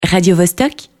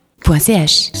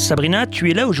radiovostok.ch. Sabrina, tu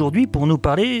es là aujourd'hui pour nous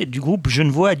parler du groupe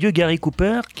Genevois Adieu Gary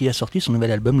Cooper qui a sorti son nouvel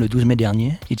album le 12 mai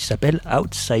dernier. Il s'appelle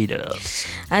Outsiders.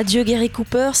 Adieu Gary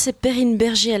Cooper, c'est Perrine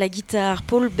Berger à la guitare,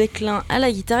 Paul Becklin à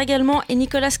la guitare également et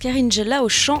Nicolas Caringella au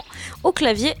chant, au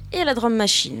clavier et à la drum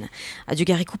machine. Adieu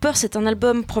Gary Cooper, c'est un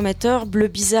album prometteur, Bleu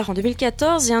Bizarre en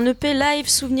 2014 et un EP live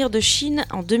Souvenir de Chine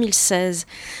en 2016.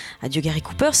 Adieu Gary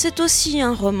Cooper, c'est aussi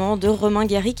un roman de Romain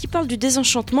Gary qui parle du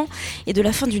désenchantement et de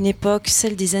la fin d'une époque,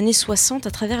 celle des années 60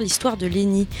 à travers l'histoire de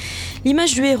Lenny.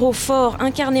 L'image du héros fort,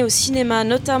 incarné au cinéma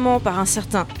notamment par un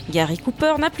certain Gary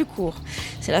Cooper, n'a plus cours.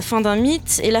 C'est la fin d'un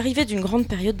mythe et l'arrivée d'une grande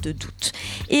période de doute.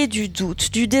 Et du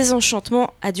doute, du désenchantement,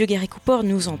 Adieu Gary Cooper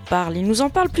nous en parle. Il nous en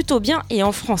parle plutôt bien et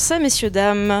en français, messieurs,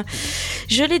 dames.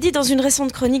 Je l'ai dit dans une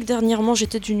récente chronique dernièrement,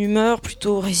 j'étais d'une humeur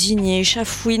plutôt résignée,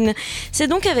 chafouine. C'est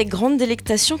donc avec grande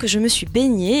délectation que je me suis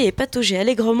baignée et pataugée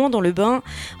allègrement dans le bain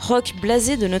rock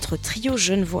blasé de notre trio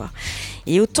genevois.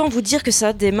 Et autant vous dire que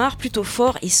ça démarre plutôt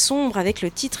fort et sombre avec le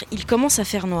titre « Il commence à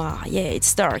faire noir ». Yeah,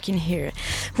 it's dark in here.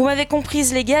 Vous m'avez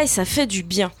comprise les gars et ça fait du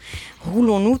bien.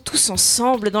 Roulons-nous tous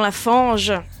ensemble dans la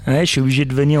fange. Ouais, je suis obligé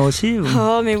de venir aussi ou...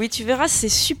 Oh mais oui, tu verras, c'est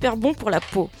super bon pour la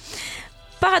peau.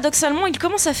 Paradoxalement, Il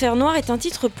commence à faire noir est un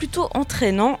titre plutôt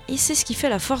entraînant et c'est ce qui fait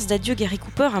la force d'Adieu Gary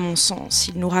Cooper à mon sens.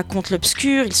 Ils nous racontent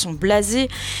l'obscur, ils sont blasés,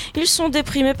 ils sont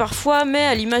déprimés parfois, mais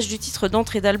à l'image du titre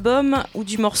d'entrée d'album ou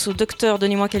du morceau Docteur,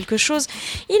 donnez-moi quelque chose,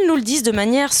 ils nous le disent de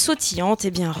manière sautillante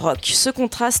et bien rock. Ce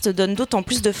contraste donne d'autant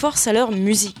plus de force à leur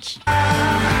musique.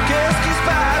 Qu'est-ce qui se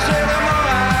passe? J'ai le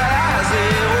moral à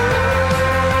zéro.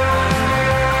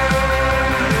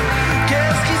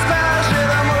 Qu'est-ce qui se passe? J'ai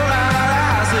le moral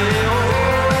à zéro.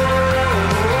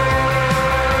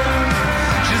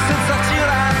 J'essaie de sortir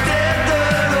la tête de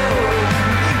l'eau.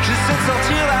 J'essaie de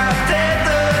sortir la tête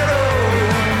de l'eau.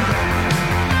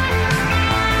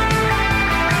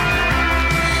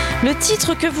 Le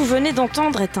titre que vous venez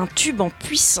d'entendre est un tube en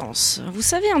puissance. Vous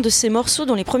savez, un de ces morceaux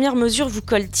dont les premières mesures vous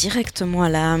collent directement à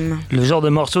l'âme. Le genre de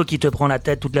morceau qui te prend la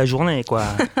tête toute la journée, quoi.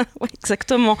 Oui,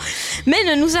 exactement. Mais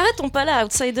ne nous arrêtons pas là.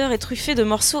 Outsider est truffé de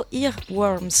morceaux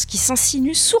earworms qui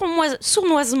s'insinuent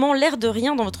sournoisement l'air de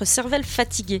rien dans votre cervelle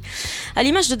fatiguée. À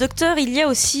l'image de Docteur, il y a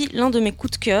aussi l'un de mes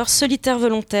coups de cœur, Solitaire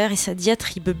volontaire et sa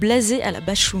diatribe blasée à la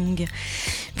Bachung.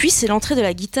 Puis c'est l'entrée de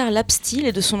la guitare lap steel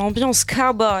et de son ambiance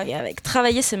cowboy avec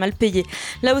Travailler c'est mal payé.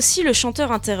 Là aussi le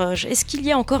chanteur interroge, est-ce qu'il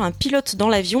y a encore un pilote dans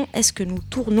l'avion? Est-ce que nous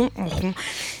tournons en rond?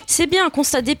 C'est bien un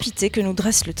constat dépité que nous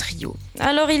dresse le trio.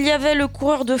 Alors il y avait le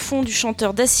coureur de fond du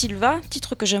chanteur Da Silva,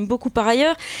 titre que j'aime beaucoup par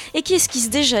ailleurs, et qui esquisse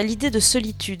déjà l'idée de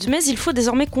solitude. Mais il faut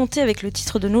désormais compter avec le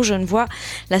titre de nos Genevois,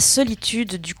 la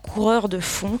solitude du coureur de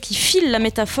fond, qui file la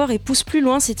métaphore et pousse plus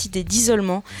loin cette idée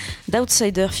d'isolement,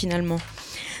 d'outsider finalement.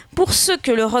 Pour ceux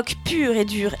que le rock pur et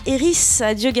dur hérisse,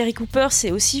 Adieu Gary Cooper,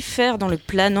 c'est aussi faire dans le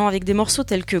planant avec des morceaux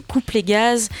tels que Coupe les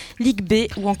gaz, Ligue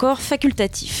B ou encore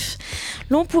Facultatif.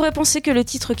 L'on pourrait penser que le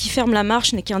titre qui ferme la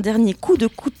marche n'est qu'un dernier coup de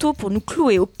couteau pour nous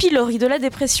clouer au pilori de la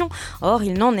dépression. Or,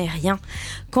 il n'en est rien.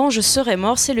 Quand je serai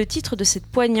mort, c'est le titre de cette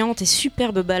poignante et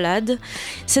superbe ballade.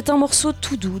 C'est un morceau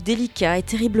tout doux, délicat et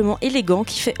terriblement élégant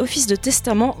qui fait office de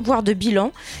testament, voire de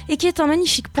bilan, et qui est un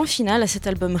magnifique point final à cet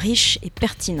album riche et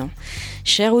pertinent.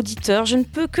 Cher auditeur, je ne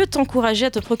peux que t'encourager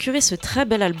à te procurer ce très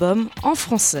bel album, en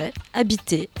français,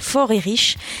 habité, fort et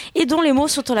riche, et dont les mots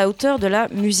sont à la hauteur de la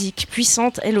musique,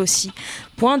 puissante elle aussi.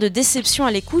 Point de déception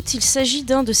à l'écoute, il s'agit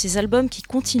d'un de ces albums qui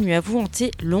continue à vous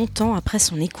hanter longtemps après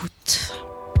son écoute.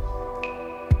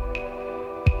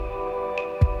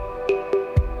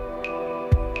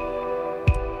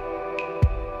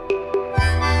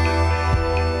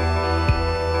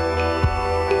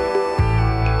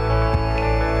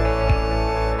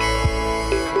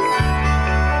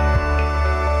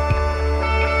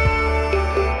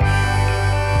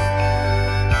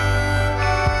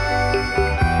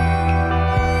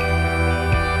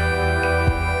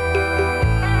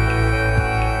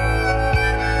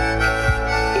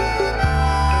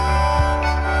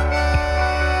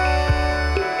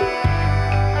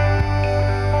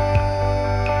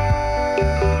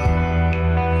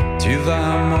 Tu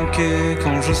vas manquer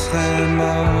quand je serai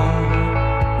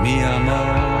mort, mis à mort.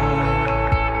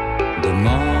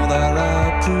 Demande à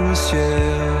la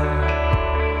poussière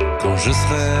quand je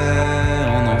serai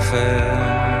en enfer.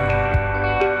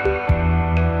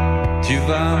 Tu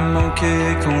vas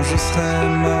manquer quand je serai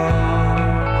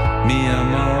mort, mis à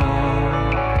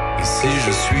mort. Et si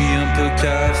je suis un peu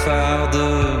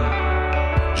cafardeux,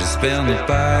 j'espère ne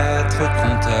pas être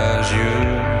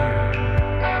contagieux.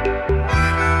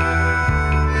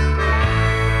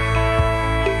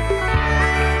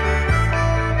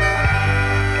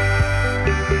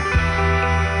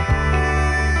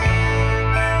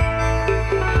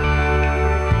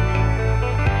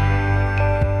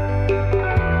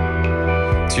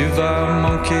 Tu vas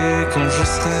manquer quand je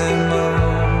serai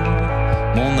mort,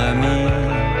 mon ami.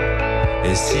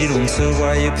 Et si l'on ne se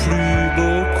voyait plus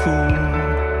beaucoup,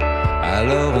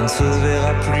 alors on ne se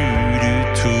verra plus du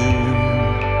tout.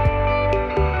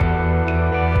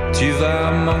 Tu vas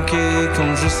manquer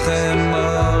quand je serai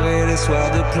mort et les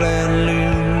soirs de pleine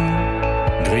lune,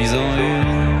 gris en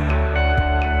une,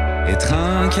 et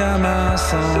trinque à ma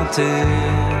santé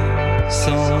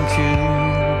sans rancune.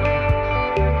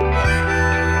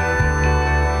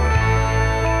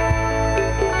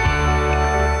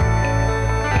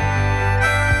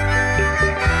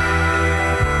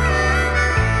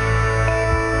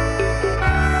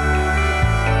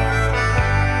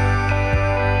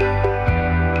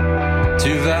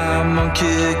 Tu vas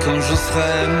manquer quand je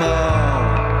serai mort,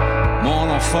 mon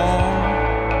enfant.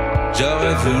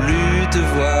 J'aurais voulu te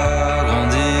voir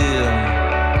grandir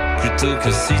plutôt que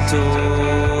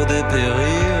sitôt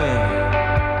dépérir.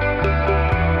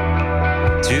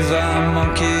 Tu vas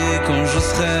manquer quand je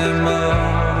serai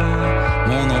mort,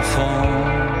 mon enfant.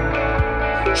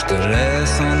 Je te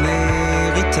laisse en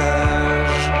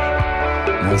héritage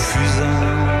mon fusain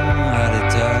à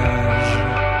l'étage.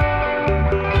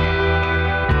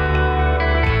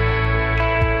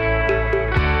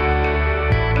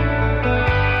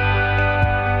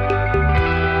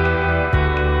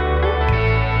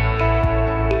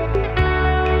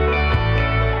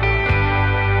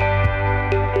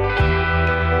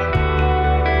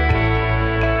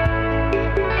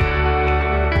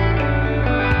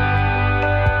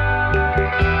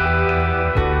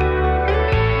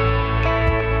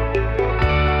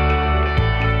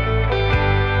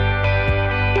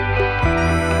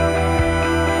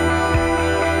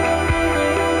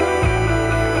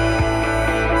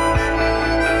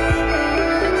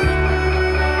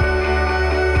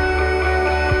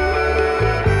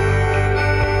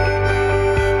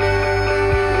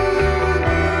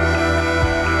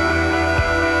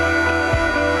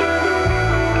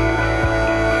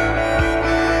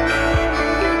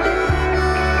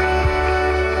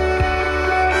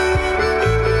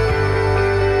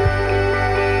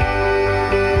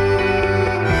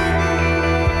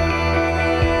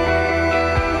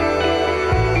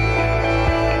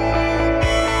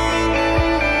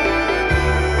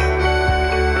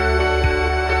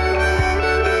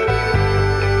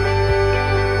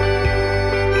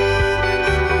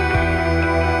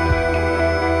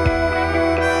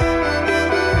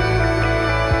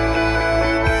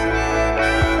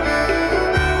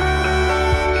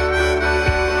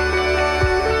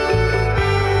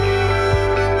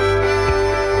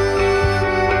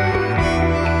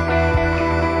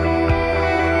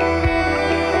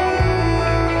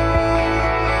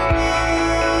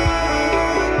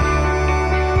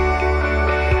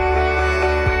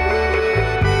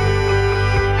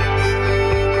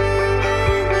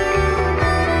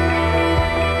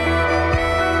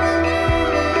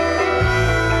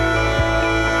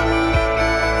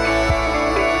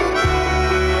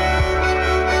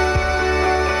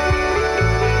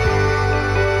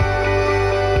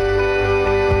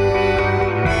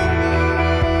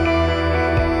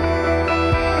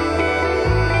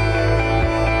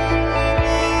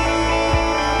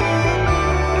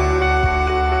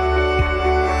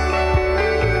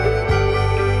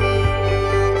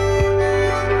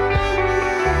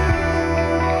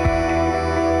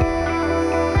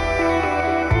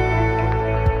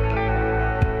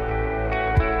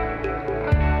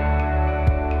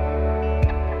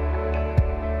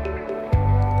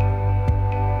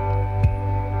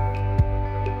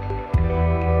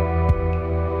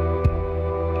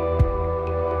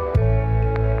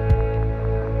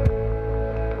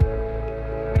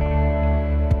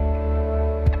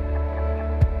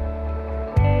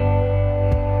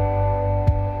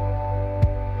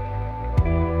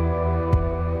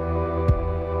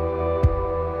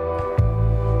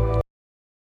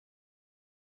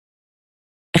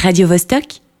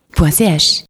 radiovostok.ch